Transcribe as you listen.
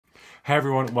Hey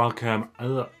everyone, welcome.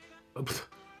 No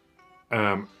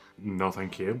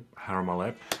thank you. Hair on my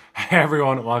lip. Hey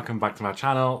everyone, welcome back to my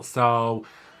channel. So,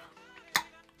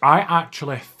 I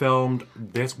actually filmed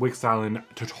this wig styling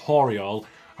tutorial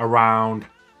around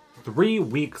 3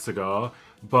 weeks ago,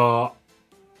 but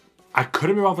I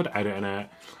couldn't be bothered editing it,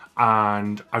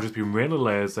 and I've just been really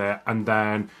lazy. And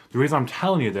then the reason I'm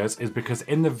telling you this is because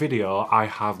in the video I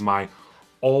have my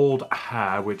old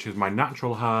hair, which is my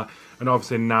natural hair, and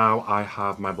obviously now I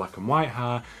have my black and white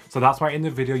hair. So that's why in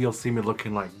the video you'll see me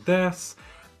looking like this,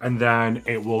 and then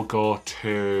it will go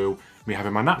to me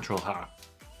having my natural hair.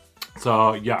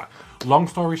 So yeah, long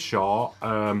story short,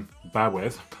 bear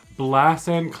with. Blair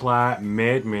St. Clair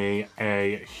made me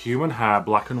a human hair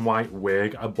black and white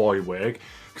wig, a boy wig,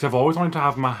 because I've always wanted to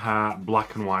have my hair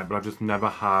black and white, but I've just never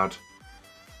had,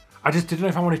 I just didn't know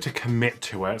if I wanted to commit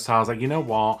to it. So I was like, you know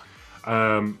what,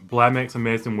 Blair makes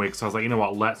amazing wigs, so I was like, you know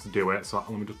what, let's do it. So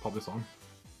let me just pop this on.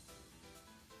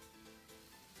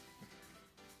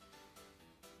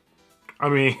 I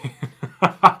mean,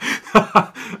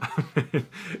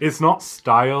 it's not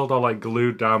styled or like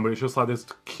glued down, but it's just like this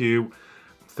cute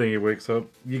thingy wig, so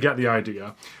you get the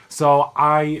idea. So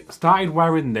I started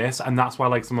wearing this, and that's why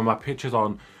like some of my pictures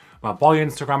on my boy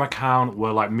Instagram account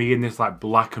were like me in this like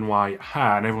black and white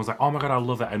hair, and everyone's like, oh my god, I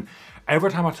love it. And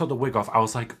every time I took the wig off, I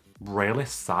was like really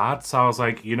sad. So I was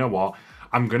like, you know what,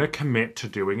 I'm gonna commit to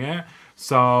doing it.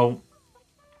 So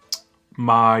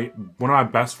one of my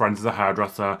best friends is a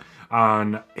hairdresser,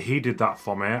 and he did that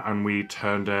for me, and we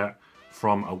turned it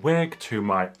from a wig to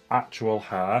my actual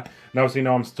hair. Now, so you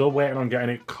know, I'm still waiting on getting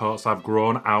it cut, so I've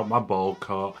grown out my bowl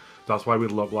cut. That's why we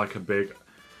look like a big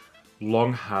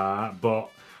long hair. But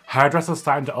hairdressers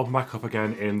starting to open back up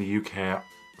again in the UK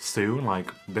soon,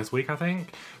 like this week I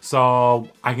think. So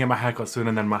I can get my hair cut soon,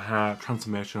 and then my hair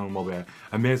transformation will be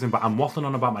amazing. But I'm waffling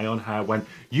on about my own hair when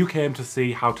you came to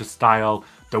see how to style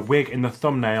the wig in the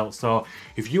thumbnail. So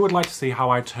if you would like to see how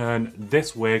I turn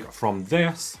this wig from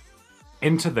this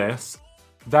into this,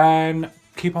 then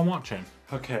keep on watching.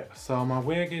 Okay, so my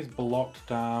wig is blocked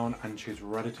down and she's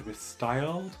ready to be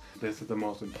styled. This is the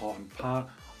most important part.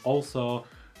 Also,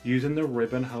 using the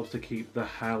ribbon helps to keep the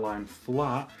hairline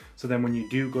flat, so then when you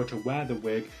do go to wear the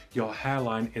wig, your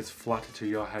hairline is flatter to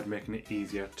your head, making it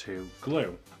easier to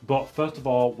glue. But first of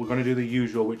all, we're going to do the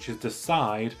usual, which is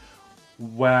decide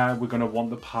where we're going to want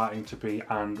the parting to be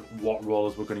and what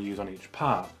rollers we're going to use on each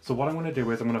part. So what I'm going to do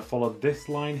is I'm going to follow this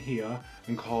line here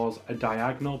and cause a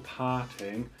diagonal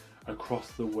parting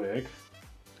across the wig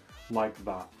like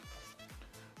that.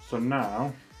 So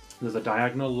now there's a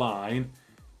diagonal line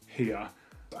here,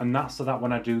 and that's so that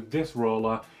when I do this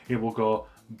roller it will go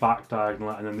back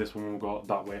diagonal, and then this one will go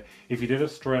that way. If you did a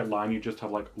straight line, you just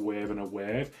have like a wave and a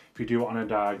wave. If you do it on a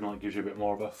diagonal, it gives you a bit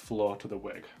more of a flow to the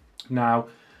wig. Now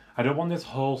I don't want this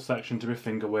whole section to be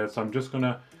finger wave, so I'm just going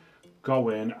to go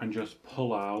in and just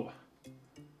pull out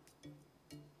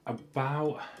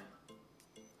about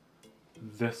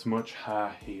this much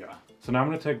hair here. So now I'm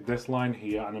going to take this line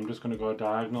here, and I'm just going to go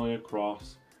diagonally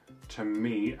across to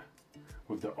meet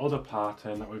with the other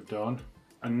parting that we've done.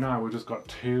 And now we've just got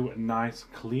two nice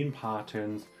clean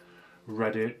partings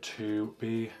ready to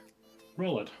be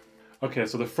rolled. Okay,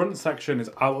 so the front section is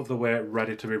out of the way,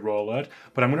 ready to be rolled,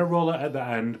 but I'm going to roll it at the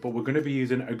end, but we're going to be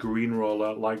using a green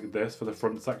roller like this for the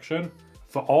front section.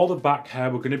 For all the back hair,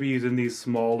 we're going to be using these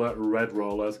smaller red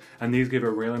rollers, and these give a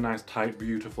really nice tight,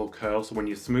 beautiful curl, so when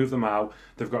you smooth them out,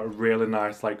 they've got really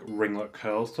nice like ringlet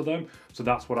curls to them, so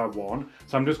that's what I want.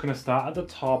 So I'm just going to start at the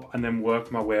top and then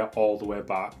work my way all the way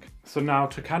back. So now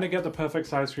to kind of get the perfect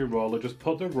size for your roller, just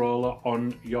put the roller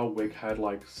on your wig head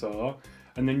like so.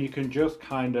 And then you can just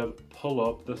kind of pull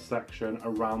up the section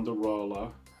around the roller,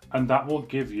 and that will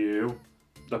give you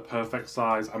the perfect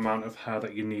size amount of hair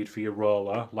that you need for your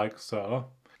roller, like so.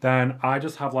 Then I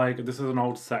just have like, this is an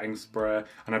old setting spray,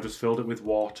 and I've just filled it with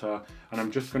water, and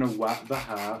I'm just gonna wet the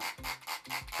hair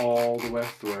all the way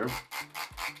through.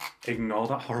 Ignore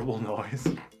that horrible noise.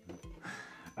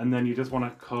 And then you just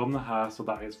wanna comb the hair so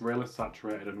that it's really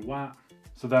saturated and wet.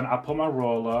 So then I put my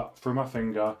roller through my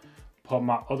finger, put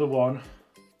my other one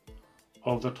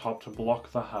over the top to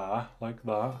block the hair like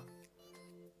that,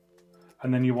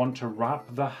 and then you want to wrap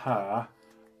the hair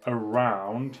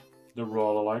around the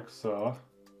roller like so,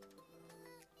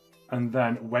 and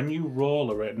then when you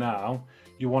roller it now,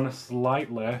 you want to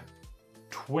slightly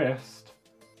twist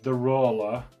the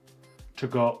roller to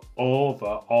go over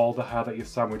all the hair that you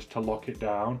sandwiched to lock it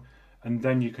down, and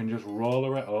then you can just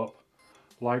roller it up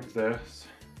like this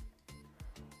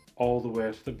all the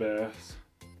way to the base,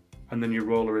 and then your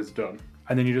roller is done.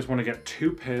 And then you just want to get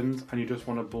 2 pins, and you just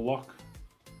want to block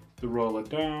the roller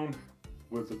down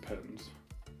with the pins.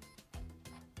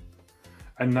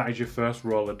 And that is your first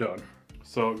roller done.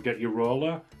 So get your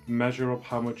roller, measure up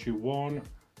how much you want,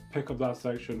 pick up that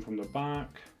section from the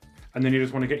back, and then you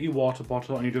just want to get your water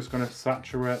bottle and you're just going to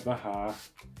saturate the hair,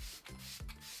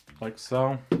 like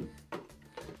so.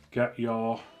 Get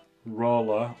your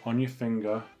roller on your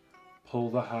finger, pull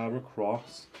the hair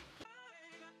across.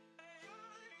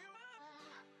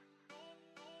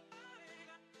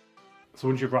 So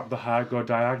once you've wrapped the hair, go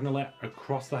diagonally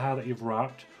across the hair that you've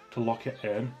wrapped to lock it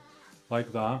in,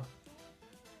 like that.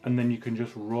 And then you can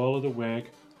just roller the wig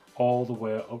all the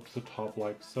way up to the top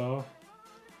like so.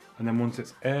 And then once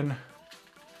it's in,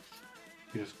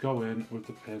 you just go in with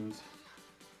the pins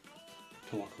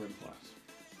to lock her in place.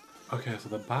 Okay, so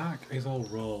the back is all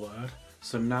rollered.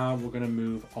 So now we're going to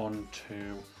move on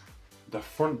to the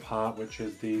front part, which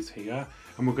is these here.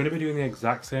 And we're going to be doing the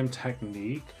exact same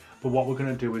technique, but what we're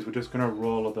going to do is we're just going to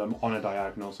roller them on a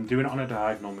diagonal. So doing it on a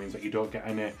diagonal means that you don't get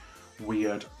any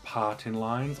weird parting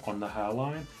lines on the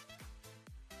hairline.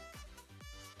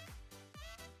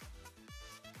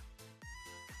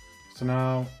 So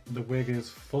now the wig is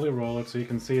fully rolled, so you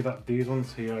can see that these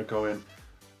ones here are going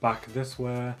back this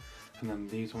way, and then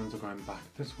these ones are going back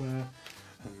this way,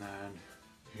 and then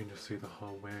you can just see the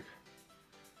whole wig.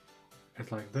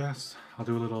 It's like this. I'll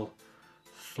do a little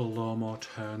slow-mo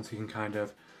turn so you can kind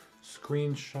of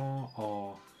screenshot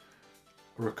or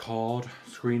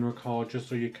screen record, just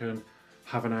so you can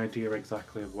have an idea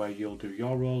exactly of where you'll do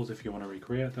your rolls if you want to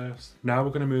recreate this. Now we're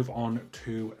going to move on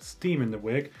to steaming the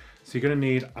wig. So you're going to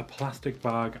need a plastic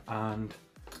bag and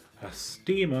a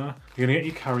steamer. You're going to get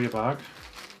your carrier bag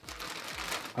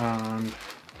and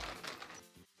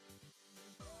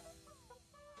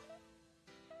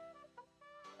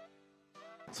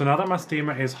so now that my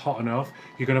steamer is hot enough,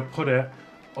 you're going to put it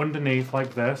underneath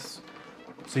like this,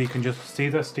 so you can just see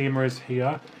the steamer is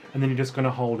here, and then you're just going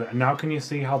to hold it. And now can you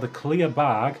see how the clear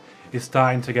bag is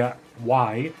starting to get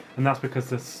white? And that's because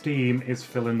the steam is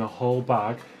filling the whole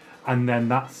bag, and then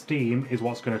that steam is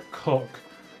what's going to cook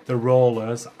the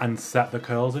rollers and set the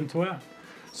curls into it.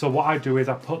 So what I do is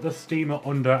I put the steamer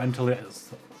under until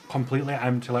it's completely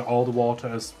empty, like all the water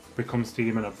has become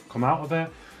steam and have come out of it.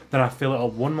 Then I fill it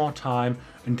up one more time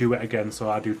and do it again. So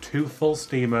I do 2 full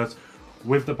steamers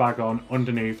with the bag on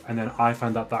underneath, and then I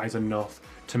find that that is enough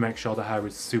to make sure the hair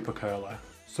is super curly.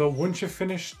 So once you've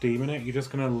finished steaming it, you're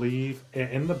just going to leave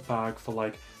it in the bag for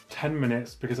like 10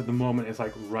 minutes, because at the moment it's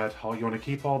like red hot. You want to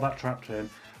keep all that trapped in,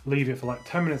 leave it for like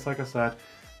 10 minutes like I said,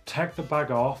 take the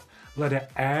bag off, let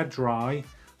it air dry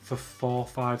for 4,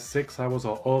 5, 6 hours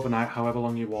or overnight, however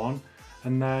long you want,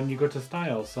 and then you go to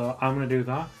style. So I'm going to do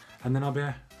that and then I'll be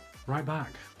right back.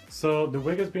 So the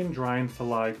wig has been drying for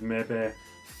like maybe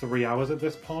 3 hours at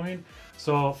this point.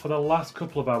 So for the last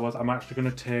couple of hours I'm actually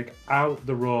going to take out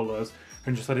the rollers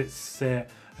and just let it sit,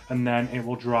 and then it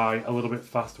will dry a little bit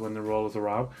faster when the rollers are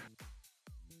out.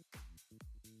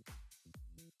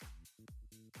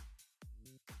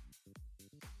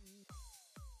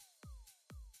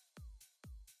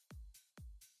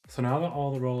 So now that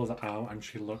all the rollers are out and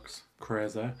she looks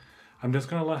crazy, I'm just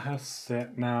going to let her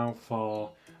sit now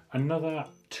for another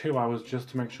 2 hours just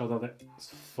to make sure that it's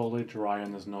fully dry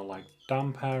and there's no like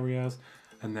damp areas,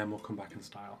 and then we'll come back in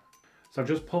style. So I've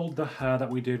just pulled the hair that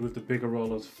we did with the bigger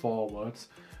rollers forwards,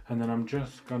 and then I'm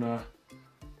just going to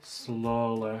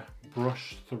slowly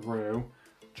brush through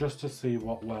just to see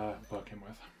what we're working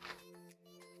with.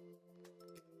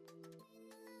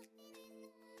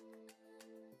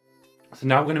 So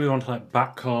now we're going to move on to like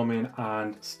back combing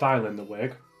and styling the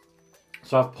wig.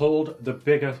 So I've pulled the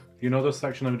bigger, you know the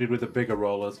section that we did with the bigger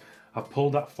rollers, I've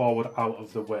pulled that forward out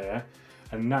of the way,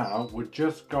 and now we're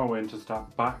just going to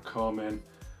start back combing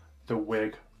the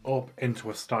wig up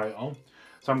into a style.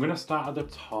 So I'm going to start at the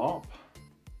top,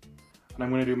 and I'm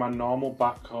going to do my normal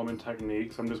back combing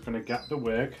technique. So I'm just going to get the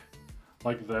wig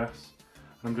like this,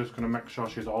 and I'm just going to make sure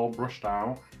she's all brushed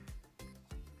out,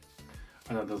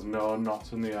 and that there's no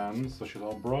knots in the ends, so she's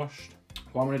all brushed.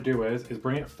 What I'm going to do is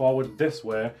bring it forward this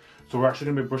way, so we're actually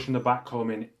going to be brushing the back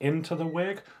combing into the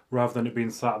wig rather than it being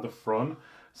sat at the front.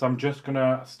 So I'm just going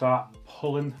to start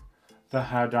pulling the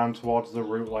hair down towards the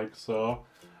root like so,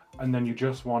 and then you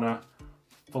just want to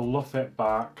fluff it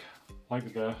back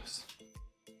like this.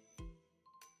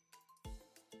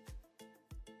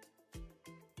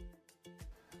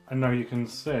 And now you can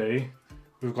see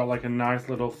we've got like a nice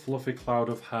little fluffy cloud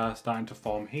of hair starting to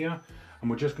form here, and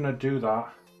we're just going to do that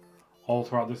all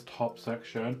throughout this top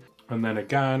section, and then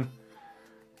again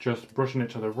just brushing it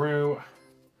to the root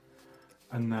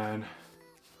and then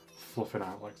fluffing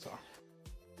out like so.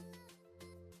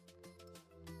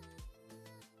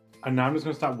 And now I'm just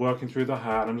going to start working through the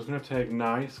hair, and I'm just going to take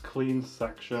nice clean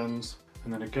sections,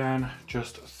 and then again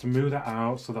just smooth it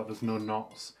out so that there's no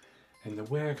knots in the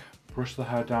wig. Brush the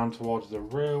hair down towards the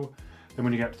root. Then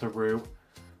when you get to the root,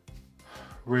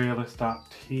 really start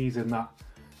teasing that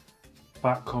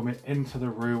back comb into the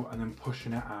root and then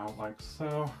pushing it out like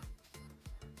so.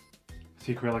 So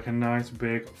you create like a nice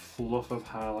big fluff of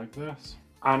hair like this.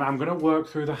 And I'm going to work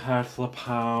through the hair till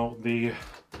about the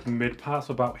mid part,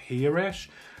 so about here-ish,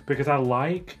 because I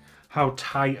like how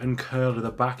tight and curly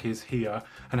the back is here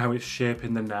and how it's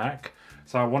shaping the neck.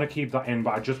 So I want to keep that in,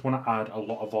 but I just want to add a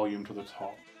lot of volume to the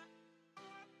top.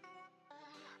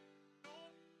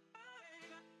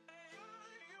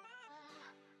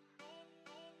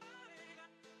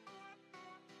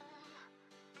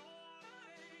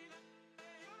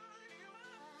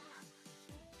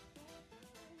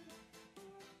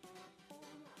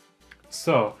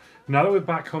 So now that we've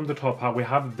backcombed the top part, we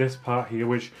have this part here,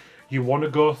 which you want to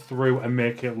go through and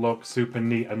make it look super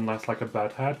neat and less like a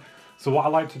bed head. So what I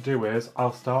like to do is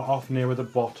I'll start off near the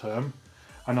bottom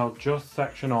and I'll just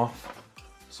section off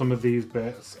some of these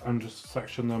bits and just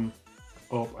section them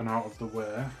up and out of the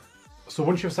way. So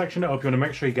once you've sectioned it up, you want to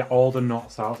make sure you get all the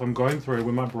knots out. So I'm going through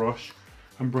with my brush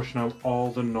and brushing out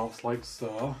all the knots like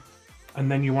so.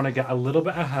 And then you want to get a little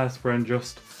bit of hairspray and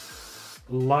just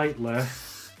lightly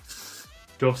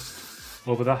dust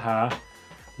over the hair.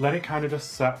 Let it kind of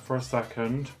just set for a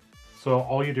second. So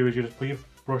all you do is you just put your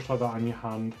brush like that on your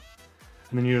hand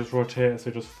and then you just rotate it so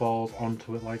it just falls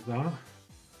onto it like that.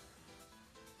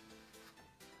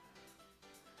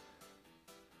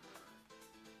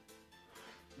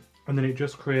 And then it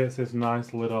just creates this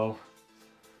nice little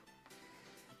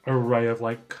array of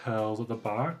like curls at the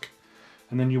back.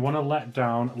 And then you want to let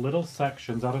down little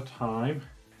sections at a time.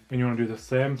 And you want to do the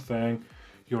same thing.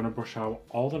 You want to brush out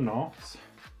all the knots,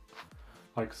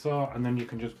 like so, and then you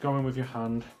can just go in with your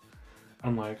hand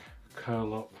and like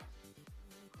curl up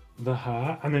the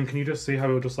hair. And then can you just see how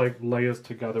it just like layers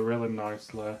together really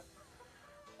nicely?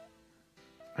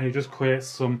 And it just creates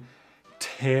some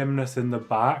tameness in the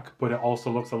back, but it also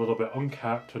looks a little bit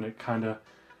unkept and it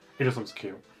just looks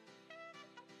cute.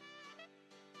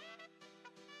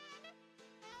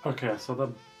 Okay, so the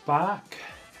back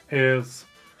is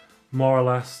more or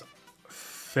less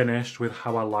finished with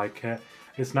how I like it.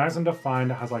 It's nice and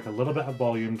defined, it has like a little bit of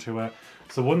volume to it.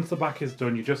 So once the back is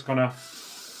done, you're just gonna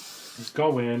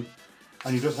go in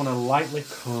and you just want to lightly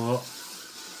coat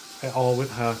it all with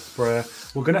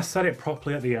hairspray. We're gonna set it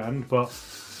properly at the end, but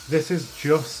this is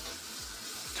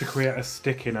just to create a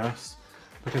stickiness,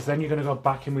 because then you're gonna go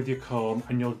back in with your comb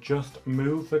and you'll just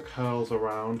move the curls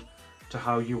around to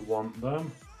how you want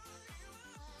them.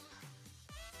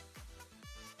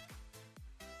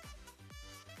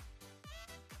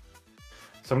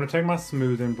 So I'm going to take my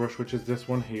smoothing brush, which is this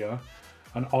one here,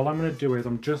 and all I'm going to do is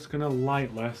I'm just going to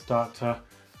lightly start to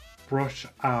brush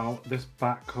out this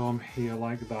back comb here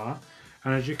like that.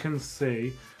 And as you can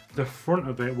see, the front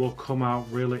of it will come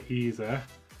out really easy,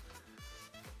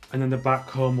 and then the back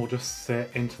comb will just sit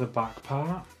into the back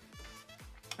part.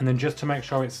 And then just to make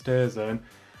sure it stays in,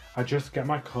 I just get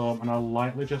my comb and I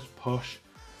lightly just push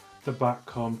the back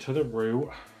comb to the root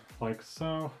like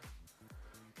so.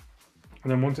 And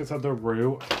then once it's at the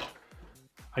root,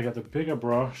 I get the bigger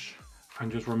brush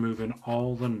and just removing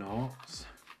all the knots.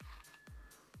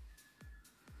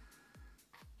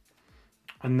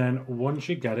 And then once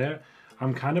you get it,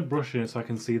 I'm kind of brushing it so I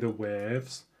can see the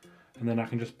waves. And then I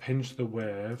can just pinch the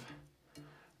wave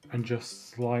and just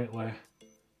slightly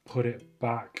put it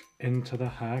back into the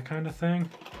hair kind of thing.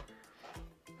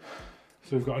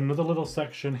 So we've got another little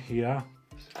section here.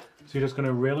 So you're just going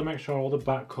to really make sure all the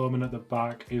back combing at the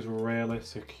back is really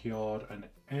secured and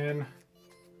in.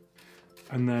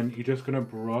 And then you're just going to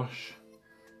brush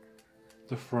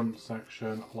the front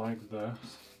section like this,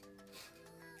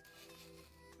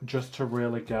 just to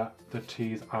really get the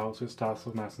tease out so it starts to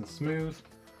look nice and smooth.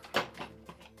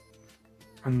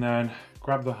 And then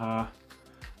grab the hair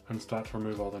and start to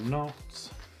remove all the knots.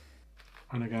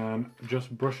 And again,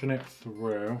 just brushing it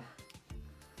through,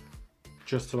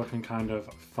 just so I can kind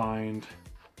of find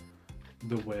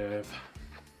the wave,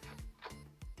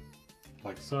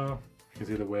 like so. You can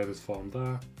see the wave is formed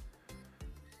there.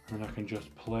 And I can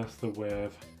just place the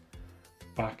wave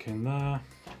back in there.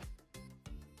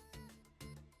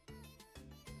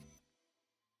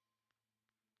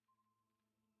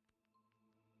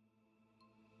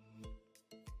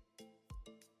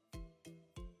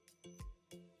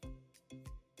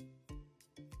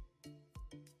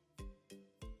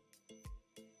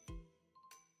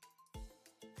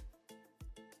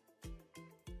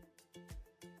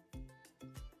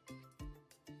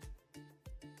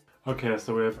 Okay,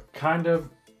 so we've kind of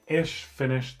ish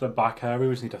finished the back area.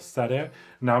 We just need to set it.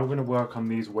 Now we're going to work on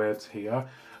these waves here.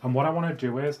 And what I want to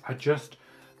do is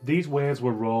these waves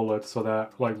were rolled, so they're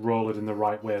like rolled in the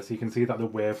right way. So you can see that the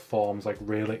wave forms like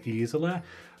really easily.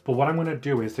 But what I'm going to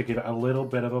do is to give it a little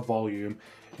bit of a volume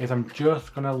is I'm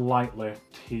just going to lightly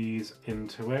tease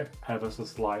into it ever so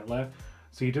slightly.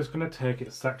 So you're just going to take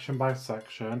it section by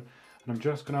section, and I'm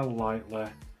just going to lightly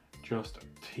just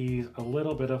tease a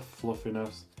little bit of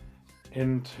fluffiness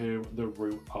into the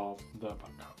root of the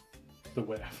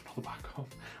wave, not the back comb.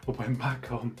 We're putting back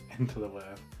comb into the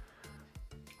wave.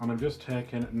 And I'm just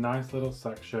taking nice little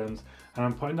sections, and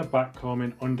I'm putting the back comb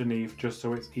in underneath just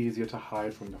so it's easier to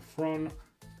hide from the front.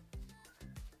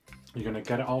 You're going to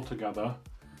get it all together,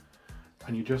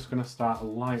 and you're just going to start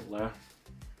lightly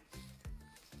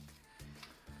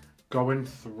going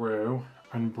through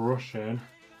and brushing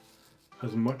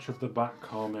as much of the back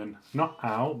comb in, not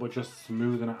out, but just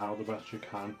smoothing it out the best you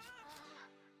can.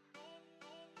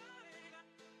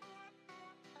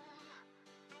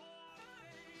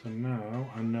 So now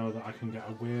I know that I can get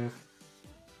a wave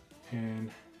in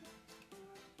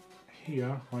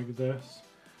here like this.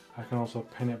 I can also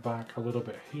pin it back a little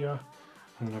bit here,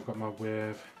 and then I've got my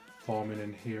wave forming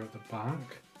in here at the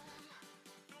back.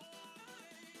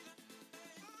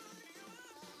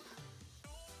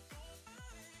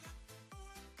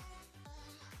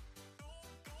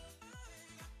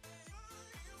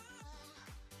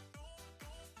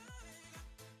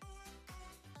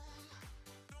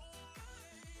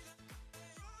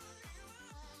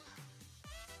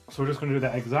 So we're just going to do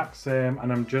the exact same,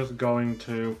 and I'm just going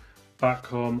to back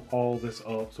comb all this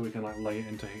up so we can like lay it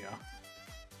into here.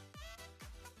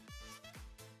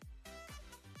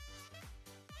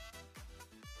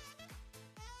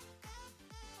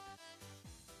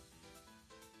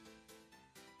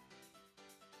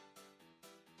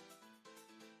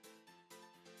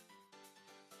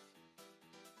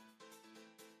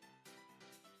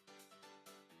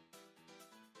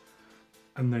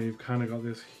 And then you've kind of got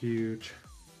this huge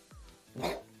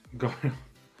going.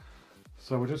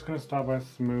 So we're just going to start by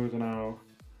smoothing out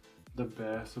the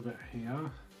base of it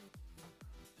here,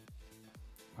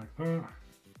 like that,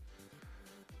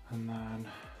 and then I'm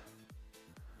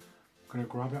going to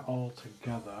grab it all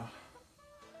together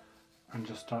and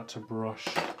just start to brush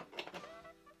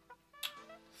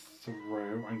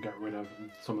through and get rid of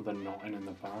some of the knotting in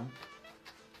the back,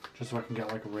 just so I can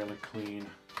get like a really clean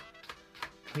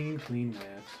waves.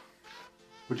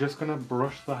 We're just going to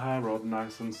brush the hair up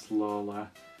nice and slowly,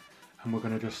 and we're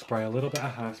going to just spray a little bit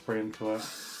of hairspray into it,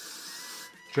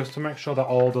 just to make sure that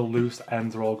all the loose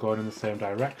ends are all going in the same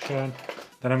direction.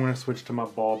 Then I'm going to switch to my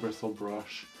ball bristle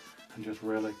brush and just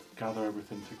really gather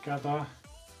everything together.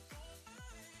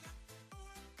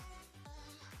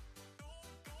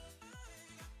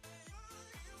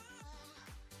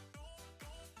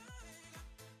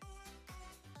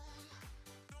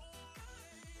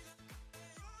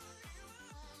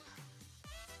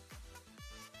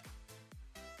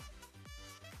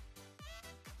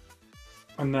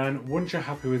 And then once you're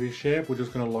happy with your shape, we're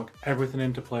just going to lock everything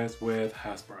into place with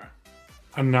hairspray.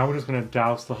 And now we're just going to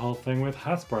douse the whole thing with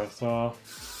hairspray. So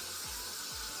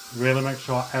really make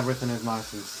sure everything is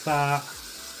nice and set.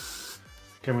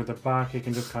 Again, with the back, you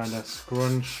can just kind of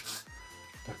scrunch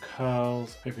the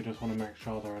curls if you just want to make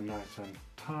sure they're nice and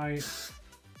tight.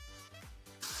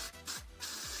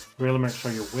 Really make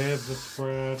sure your waves are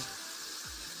spread.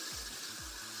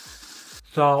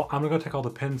 So I'm going to go take all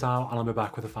the pins out, and I'll be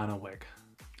back with the final wig.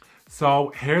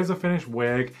 So here's a finished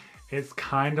wig. It's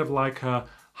kind of like a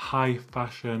high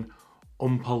fashion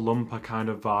Oompa Loompa kind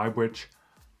of vibe, which,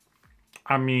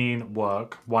 I mean,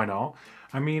 work, why not?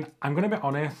 I mean, I'm gonna be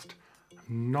honest,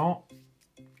 I'm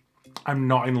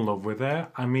not in love with it.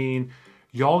 I mean,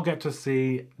 y'all get to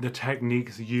see the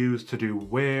techniques used to do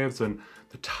waves and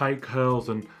the tight curls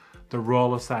and the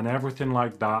roller set and everything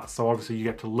like that. So obviously you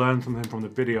get to learn something from the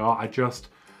video.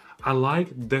 I like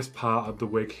this part of the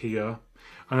wig here.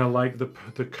 And I like the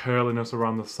curliness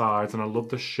around the sides, and I love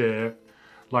the shape,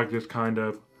 like this kind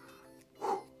of,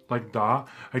 like that.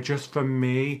 For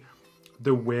me,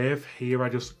 the wave here, I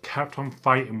just kept on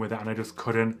fighting with it, and I just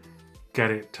couldn't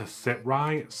get it to sit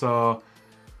right. So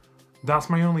that's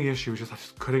my only issue, I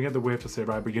just couldn't get the wave to sit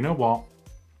right. But you know what?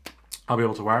 I'll be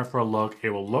able to wear it for a look. It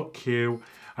will look cute,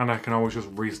 and I can always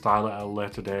just restyle it at a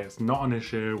later date. It's not an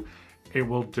issue. It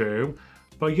will do.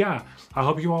 But yeah, I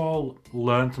hope you all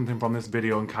learned something from this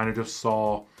video and kind of just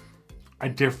saw a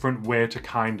different way to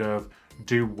kind of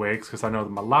do wigs, because I know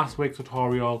that my last wig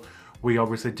tutorial, we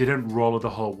obviously didn't roll the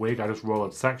whole wig, I just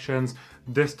rolled sections.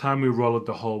 This time we rolled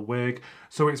the whole wig.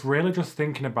 So it's really just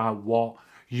thinking about what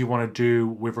you want to do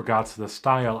with regards to the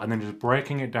style, and then just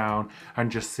breaking it down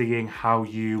and just seeing how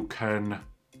you can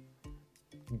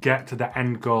get to the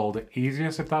end goal the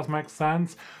easiest, if that makes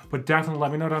sense. But definitely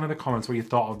let me know down in the comments what you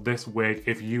thought of this wig,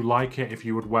 if you like it, if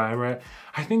you would wear it.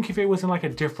 I think if it was in like a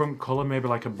different color, maybe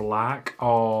like a black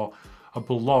or a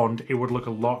blonde, it would look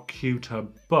a lot cuter.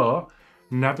 But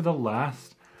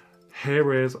nevertheless,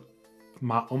 here is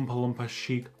my Oompa Loompa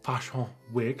chic fashion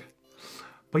wig.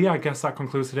 But yeah, I guess that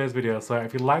concludes today's video. So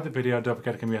if you liked the video, don't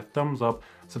forget to give me a thumbs up,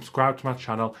 subscribe to my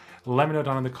channel, let me know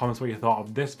down in the comments what you thought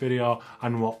of this video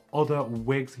and what other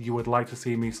wigs you would like to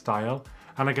see me style.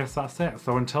 And I guess that's it.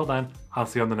 So until then, I'll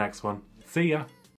see you on the next one. See ya!